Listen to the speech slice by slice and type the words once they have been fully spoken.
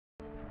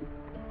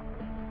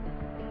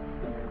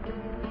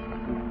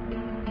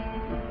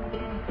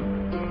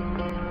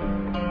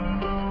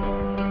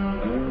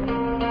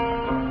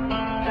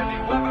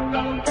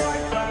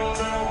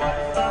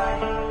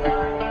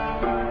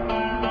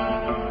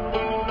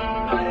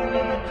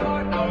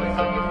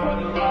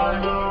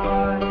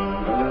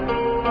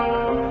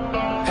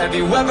Have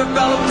you ever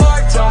fell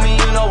apart? Tell me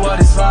you know what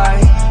it's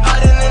like.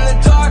 Hiding in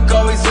the dark,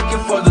 always looking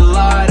for the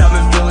light. I've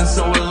been feeling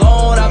so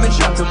alone, I've been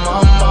trapped in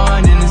my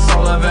mind, and it's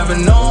all I've ever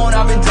known.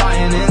 I've been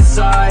dying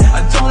inside.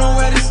 I don't know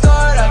where to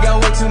start, I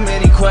got way too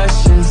many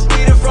questions.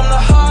 Bleeding from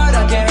the heart,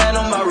 I can't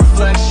handle my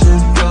reflection.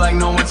 Feel like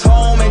no one's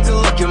home, hate to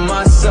look at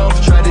myself.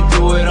 Try to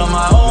do it on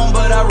my own,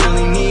 but I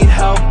really need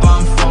help.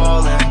 I'm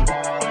falling.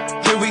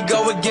 Here we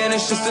go again,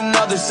 it's just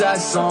another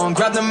sad song.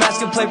 Grab the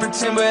mask and play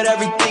pretend, but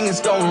everything is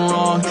going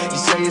wrong. You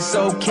say it's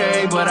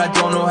okay, but I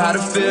don't know how to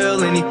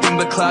feel anything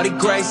but cloudy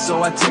gray,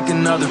 so I take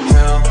another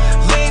pill.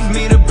 Leave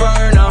me to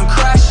burn, I'm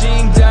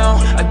crashing down.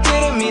 I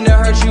didn't mean to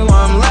hurt you,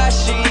 I'm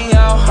lashing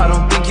out. I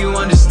don't think you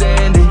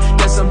understand it.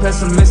 Guess I'm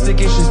pessimistic,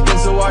 it's just been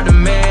so hard to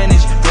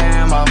manage.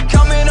 Damn, I'm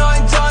coming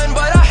undone,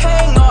 but I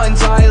hang on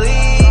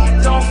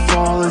tightly. Don't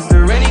fall, is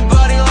there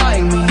anybody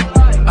like me?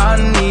 I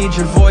need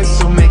your voice,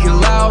 so make it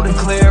loud and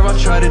clear. I'll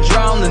try to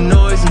drown the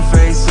noise and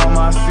face all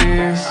my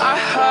fears. I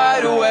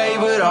hide away,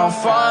 but I'll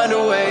find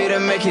a way to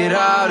make it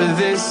out of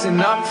this.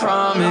 And I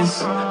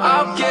promise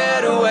I'll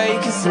get away,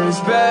 cause there's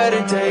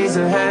better days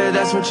ahead.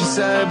 That's what you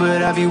said,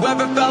 but have you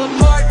ever fell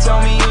apart?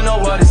 Tell me you know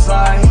what it's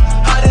like.